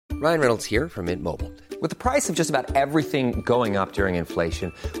Ryan Reynolds here from Mint Mobile. With the price of just about everything going up during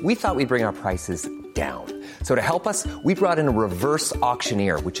inflation, we thought we'd bring our prices down. So to help us, we brought in a reverse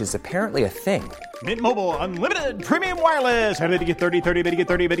auctioneer, which is apparently a thing. Mint Mobile Unlimited Premium Wireless. How to get 30, 30, bit to get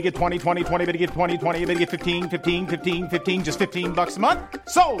 30, bit to get 20, 20, 20, bit to get 20, 20, bit to get 15, 15, 15, 15, just $15 a month?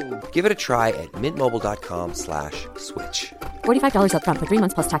 Sold! Give it a try at mintmobile.com/switch. $45 up front for 3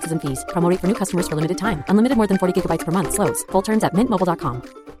 months plus taxes and fees. Promo rate for new customers for limited time. Unlimited more than 40 gigabytes per month. Slows full terms at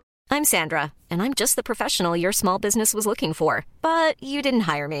mintmobile.com. I'm Sandra, and I'm just the professional your small business was looking for. But you didn't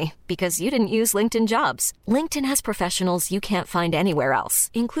hire me because you didn't use LinkedIn Jobs. LinkedIn has professionals you can't find anywhere else,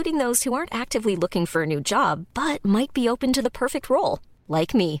 including those who aren't actively looking for a new job, but might be open to the perfect role,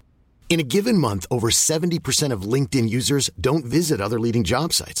 like me. In a given month, over 70% of LinkedIn users don't visit other leading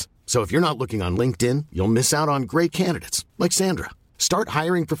job sites. So if you're not looking on LinkedIn, you'll miss out on great candidates like Sandra. Start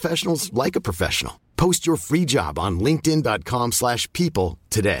hiring professionals like a professional. Post your free job on linkedin.com/people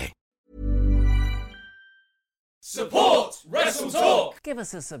today. Support Wrestle Talk! Give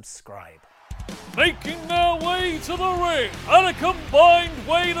us a subscribe. Making their way to the ring at a combined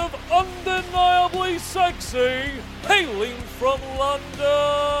weight of undeniably sexy, hailing from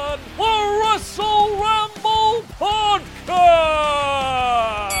London, the Wrestle Ramble Podcast!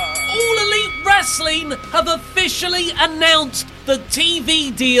 All Elite Wrestling have officially announced the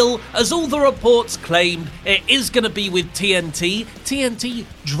TV deal, as all the reports claimed it is going to be with TNT. TNT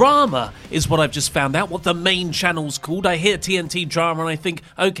Drama is what I've just found out, what the main channel's called. I hear TNT Drama and I think,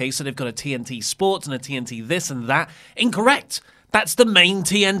 okay, so they've got a TNT Sports and a TNT this and that. Incorrect. That's the main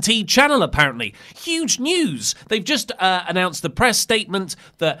TNT channel, apparently. Huge news. They've just announced the press statement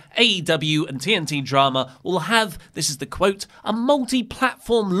that AEW and TNT Drama will have, this is the quote, a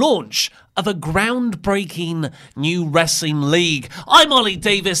multi-platform launch of a groundbreaking new wrestling league. I'm Ollie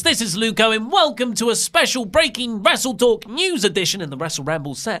Davis, this is Luke Owen. Welcome to a special Breaking Wrestle Talk news edition in the Wrestle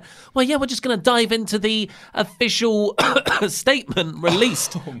Ramble set. Well, yeah, we're just going to dive into the official statement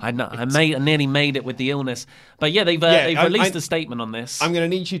released. I nearly made it with the illness. But yeah, they've released a statement on this. I'm going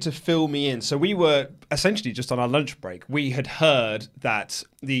to need you to fill me in. So we were essentially just on our lunch break. We had heard that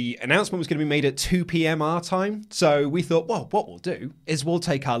the announcement was going to be made at 2 p.m. our time. So we thought, well, what we'll do is we'll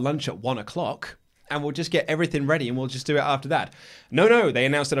take our lunch at 1 o'clock and we'll just get everything ready and we'll just do it after that. No, they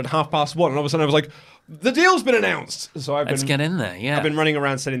announced it at 1:30, and all of a sudden I was like, the deal's been announced. So let's get in there, yeah. I've been running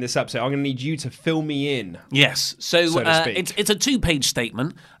around setting this up, so I'm going to need you to fill me in. Yes, so to speak. It's a 2-page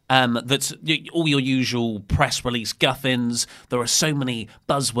statement. That's all your usual press release guffins. There are so many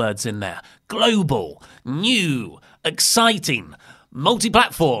buzzwords in there. Global, new, exciting,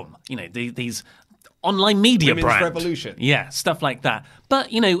 multi-platform. You know, these online media Women's brand. Revolution. Yeah, stuff like that.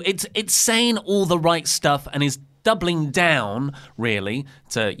 But, you know, it's saying all the right stuff and is doubling down, really,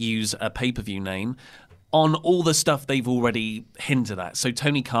 to use a pay-per-view name, on all the stuff they've already hinted at. So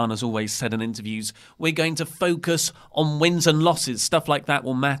Tony Khan has always said in interviews, we're going to focus on wins and losses. Stuff like that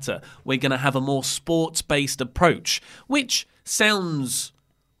will matter. We're going to have a more sports-based approach, which sounds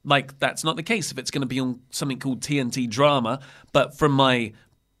like that's not the case if it's going to be on something called TNT Drama. But from my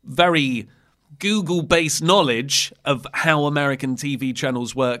very Google-based knowledge of how American TV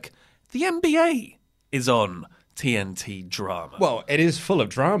channels work, the NBA is on TNT Drama. Well, it is full of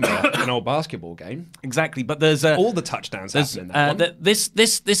drama, an old basketball game. Exactly, but there's all the touchdowns happen in that one. This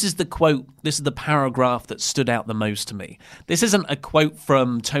is the quote. This is the paragraph that stood out the most to me. This isn't a quote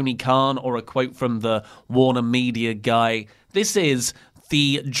from Tony Khan or a quote from the Warner Media guy. This is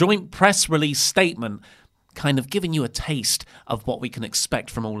the joint press release statement, kind of giving you a taste of what we can expect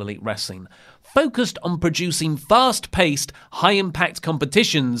from All Elite Wrestling. Focused on producing fast-paced, high-impact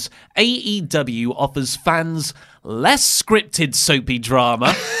competitions, AEW offers fans less scripted soapy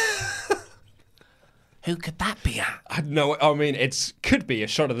drama. Who could that be at? I know. I mean, it could be a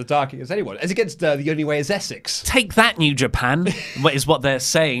shot of the dark against anyone. As against The Only Way is Essex. Take that, New Japan, is what they're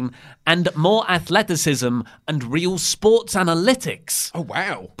saying. And more athleticism and real sports analytics. Oh,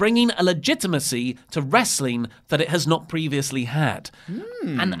 wow. Bringing a legitimacy to wrestling that it has not previously had.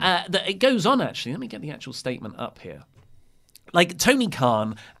 And it goes on, actually. Let me get the actual statement up here. Like Tony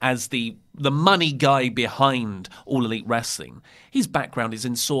Khan as the money guy behind All Elite Wrestling, his background is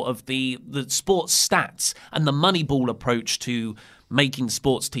in sort of the sports stats and the Moneyball approach to making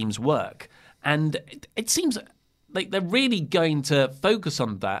sports teams work. And it seems like they're really going to focus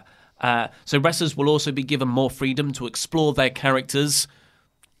on that. So wrestlers will also be given more freedom to explore their characters.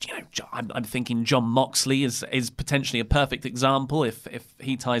 You know, I'm thinking John Moxley is potentially a perfect example if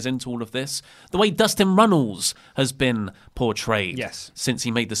he ties into all of this. The way Dustin Runnels has been portrayed since he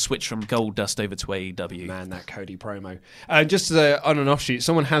made the switch from Goldust over to AEW. Man, that Cody promo. Just on an offshoot,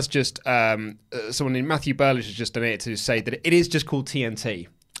 someone has just, someone named Matthew Burlish has just donated to say that it is just called TNT.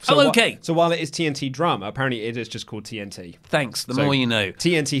 Okay. So while it is TNT Drama, apparently it is just called TNT. Thanks. The more you know.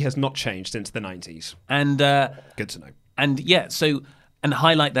 TNT has not changed since the 90s. And good to know. And yeah, and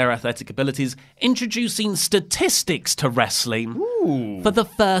highlight their athletic abilities, introducing statistics to wrestling. Ooh. For the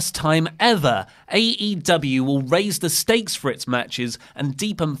first time ever, AEW will raise the stakes for its matches and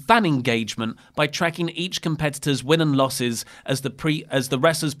deepen fan engagement by tracking each competitor's win and losses as the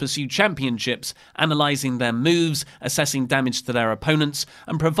wrestlers pursue championships, analysing their moves, assessing damage to their opponents,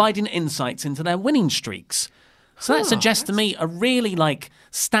 and providing insights into their winning streaks. So that suggests to me a really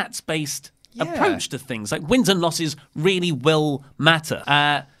stats-based approach to things. Like wins and losses really will matter.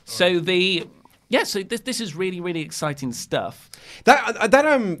 So this is really, really exciting stuff.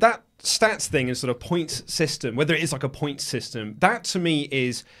 That stats thing and sort of point system, whether it is like a point system, that to me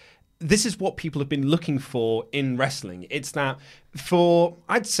this is what people have been looking for in wrestling. It's that for,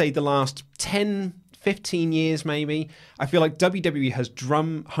 I'd say, the last 10, 15 years maybe, I feel like WWE has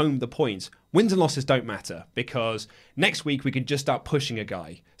drum home the point. Wins and losses don't matter because next week we could just start pushing a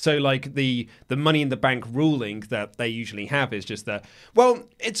guy. So like the Money in the Bank ruling that they usually have is just that, well,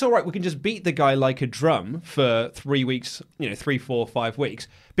 it's all right, we can just beat the guy like a drum for 3 weeks, 3, 4, 5 weeks,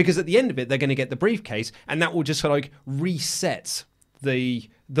 because at the end of it, they're going to get the briefcase and that will just sort of like reset the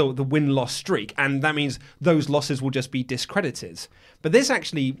win-loss streak, and that means those losses will just be discredited. But this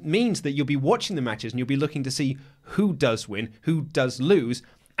actually means that you'll be watching the matches and you'll be looking to see who does win, who does lose,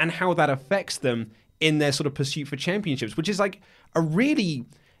 and how that affects them in their sort of pursuit for championships, which is like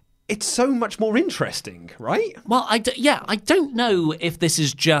it's so much more interesting, right? Well, I don't know if this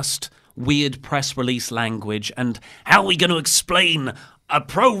is just weird press release language and how are we going to explain a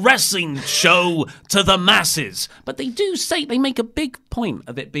pro wrestling show to the masses. But they make a big point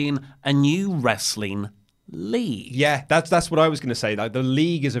of it being a new wrestling league. Yeah, that's what I was going to say. Like, the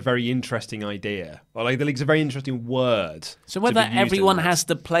league is a very interesting idea. Or like the league's a very interesting word. So whether everyone has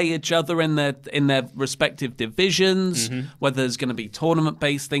to play each other in their respective divisions, whether there's going to be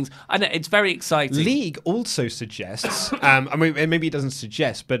tournament-based things, I know it's very exciting. League also suggests, I mean, maybe it doesn't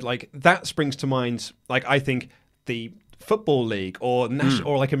suggest, but like that springs to mind. Like I think the Football League or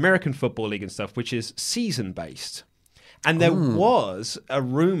or like American Football League and stuff, which is season-based. And there was a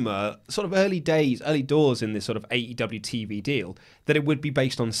rumor, sort of early doors in this sort of AEW TV deal, that it would be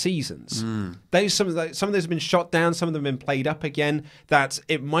based on seasons. Some of those have been shot down, some of them have been played up again, that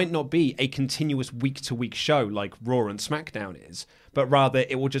it might not be a continuous week-to-week show like Raw and SmackDown is, but rather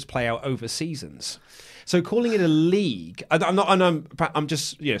it will just play out over seasons. So calling it a league, I'm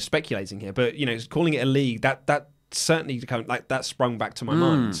just speculating here, but calling it a league, that certainly kind of like that sprung back to my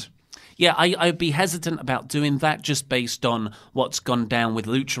mind. Yeah, I'd be hesitant about doing that just based on what's gone down with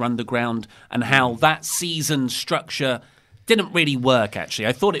Lucha Underground and how that season structure didn't really work, actually.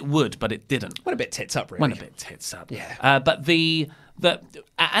 I thought it would, but it didn't. Went a bit tits up, really. Went a bit tits up. Yeah. But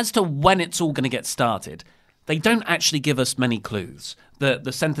as to when it's all going to get started, they don't actually give us many clues.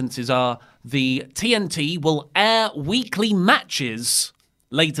 The sentences are, the TNT will air weekly matches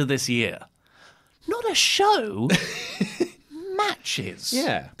later this year. Not a show. Matches.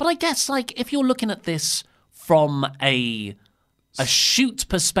 Yeah. But I guess, like, if you're looking at this from a shoot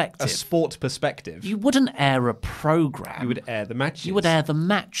perspective, a sport perspective, you wouldn't air a program. You would air the matches. You would air the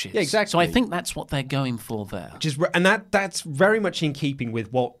matches. Yeah, exactly. So I think that's what they're going for there. And that's very much in keeping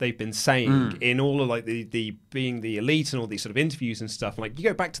with what they've been saying in all of like the being the elite and all these sort of interviews and stuff. Like you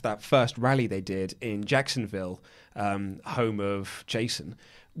go back to that first rally they did in Jacksonville, home of Jason,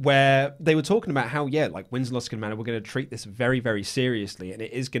 where they were talking about how, like wins and losses can matter. We're going to treat this very, very seriously, and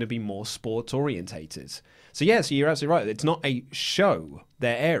it is going to be more sports orientated. So you're absolutely right. It's not a show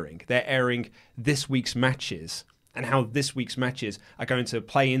they're airing. They're airing this week's matches and how this week's matches are going to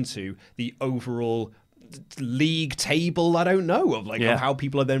play into the overall league table. I don't know of how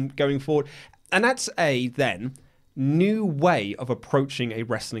people are then going forward, and that's a then new way of approaching a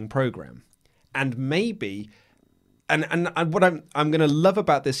wrestling program, and maybe. And what I'm going to love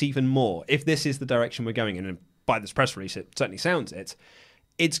about this even more, if this is the direction we're going in, and by this press release it certainly sounds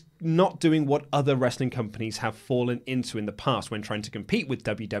it's not doing what other wrestling companies have fallen into in the past when trying to compete with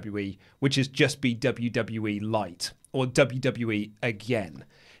WWE, which is just be WWE Light or WWE again.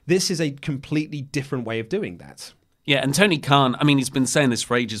 This is a completely different way of doing that. Yeah, and Tony Khan, I mean, he's been saying this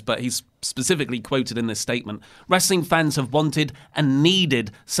for ages, but he's specifically quoted in this statement, wrestling fans have wanted and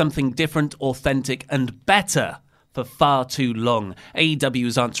needed something different, authentic, and better for far too long. AEW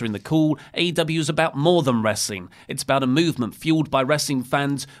is answering the call. AEW is about more than wrestling. It's about a movement fueled by wrestling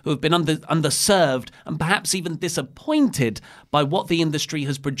fans who have been underserved and perhaps even disappointed by what the industry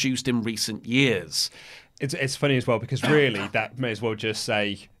has produced in recent years. It's funny as well because really that may as well just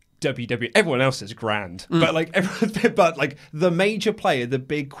say WWE. Everyone else is grand, but like the major player, the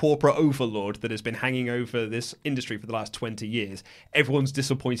big corporate overlord that has been hanging over this industry for the last 20 years, everyone's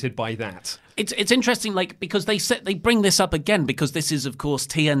disappointed by that. It's interesting, like, because they bring this up again because this is, of course,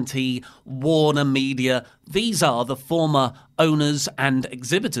 TNT, Warner Media. These are the former owners and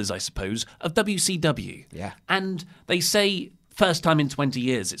exhibitors, I suppose, of WCW. Yeah, and they say. First time in 20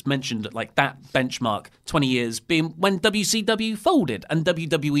 years, it's mentioned at like that benchmark, 20 years, being when WCW folded and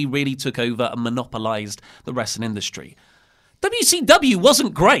WWE really took over and monopolized the wrestling industry. WCW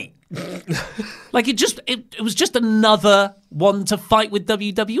wasn't great. Like it was just another one to fight with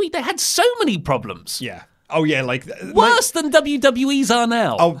WWE. They had so many problems. Yeah. Oh, yeah, like... Worse than WWE's are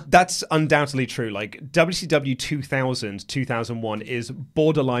now. Oh, that's undoubtedly true. Like, WCW 2000, 2001 is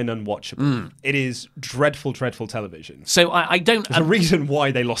borderline unwatchable. It is dreadful, dreadful television. So I don't... There's a reason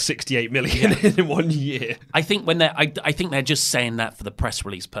why they lost 68 million in 1 year. I think I think they're just saying that for the press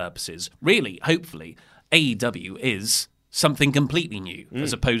release purposes. Really, hopefully, AEW is something completely new,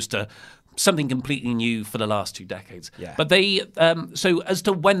 as opposed to... something completely new for the last 2 decades. Yeah. But they, so as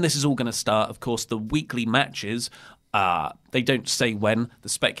to when this is all going to start, of course, the weekly matches, they don't say when. The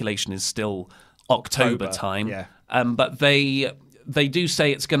speculation is still October time. Yeah. But they do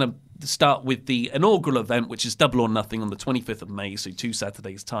say it's going to start with the inaugural event, which is Double or Nothing on the 25th of May, so 2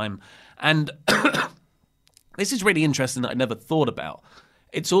 Saturdays' time. And this is really interesting that I never thought about.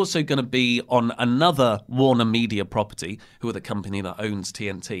 It's also going to be on another Warner Media property, who are the company that owns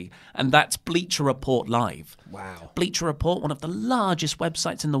TNT, and that's Bleacher Report Live. Wow. Bleacher Report, one of the largest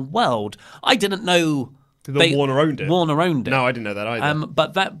websites in the world. I didn't know... Warner owned it? Warner owned it. No, I didn't know that either.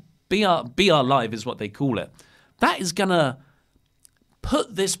 But that BR Live is what they call it. That is going to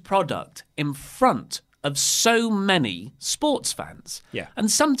put this product in front of so many sports fans. Yeah. And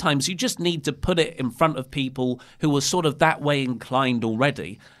sometimes you just need to put it in front of people who are sort of that way inclined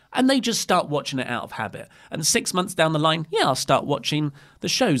already, and they just start watching it out of habit. And 6 months down the line, I'll start watching the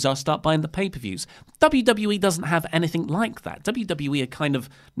shows, I'll start buying the pay-per-views. WWE doesn't have anything like that. WWE are kind of,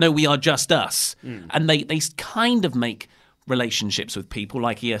 no, we are just us. And they kind of make relationships with people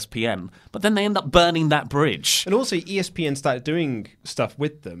like ESPN, but then they end up burning that bridge. And also ESPN started doing stuff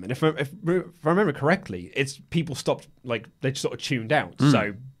with them, and if I remember correctly, it's people stopped, like, they just sort of tuned out,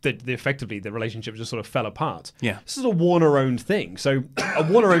 so effectively the relationship just sort of fell apart. Yeah. This is a Warner-owned thing, so a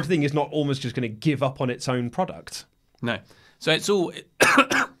Warner-owned thing is not almost just going to give up on its own product. No. So it's all...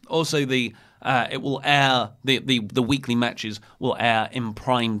 also, it will air... The weekly matches will air in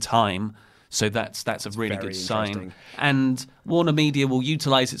prime time. So that's a really good sign. And Warner Media will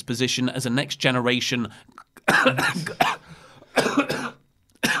utilize its position as a next generation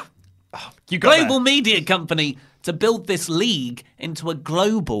global media company to build this league into a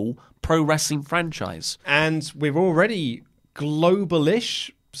global pro wrestling franchise. And we're already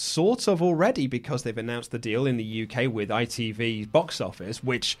global-ish, sort of already, because they've announced the deal in the UK with ITV box office,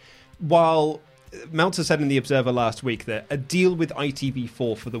 which, while... Meltzer said in The Observer last week that a deal with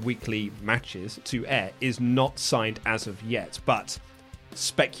ITV4 for the weekly matches to air is not signed as of yet, but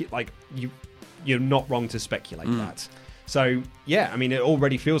you're not wrong to speculate that. So, yeah, I mean, it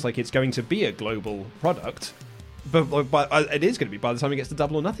already feels like it's going to be a global product, but it is going to be by the time it gets to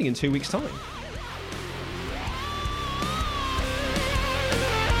Double or Nothing in 2 weeks' time.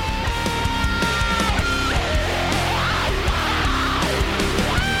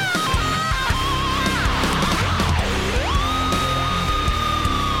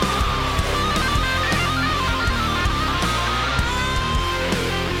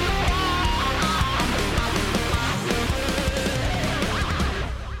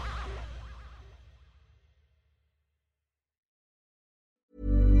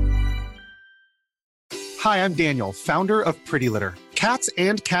 Hi, I'm Daniel, founder of Pretty Litter. Cats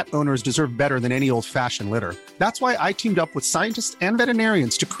and cat owners deserve better than any old-fashioned litter. That's why I teamed up with scientists and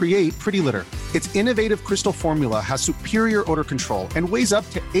veterinarians to create Pretty Litter. Its innovative crystal formula has superior odor control and weighs up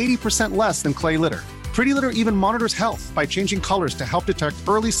to 80% less than clay litter. Pretty Litter even monitors health by changing colors to help detect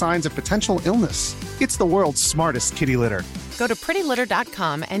early signs of potential illness. It's the world's smartest kitty litter. Go to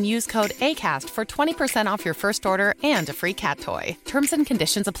prettylitter.com and use code ACAST for 20% off your first order and a free cat toy. Terms and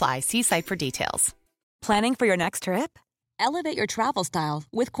conditions apply. See site for details. Planning for your next trip? Elevate your travel style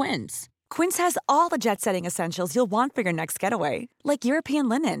with Quince. Quince has all the jet-setting essentials you'll want for your next getaway, like European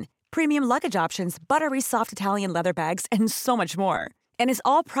linen, premium luggage options, buttery soft Italian leather bags, and so much more. And is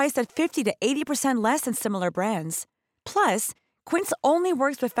all priced at 50 to 80% less than similar brands. Plus, Quince only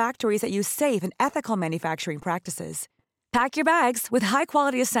works with factories that use safe and ethical manufacturing practices. Pack your bags with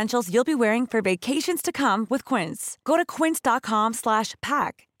high-quality essentials you'll be wearing for vacations to come with Quince. Go to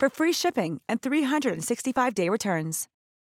quince.com/pack for free shipping and 365-day returns.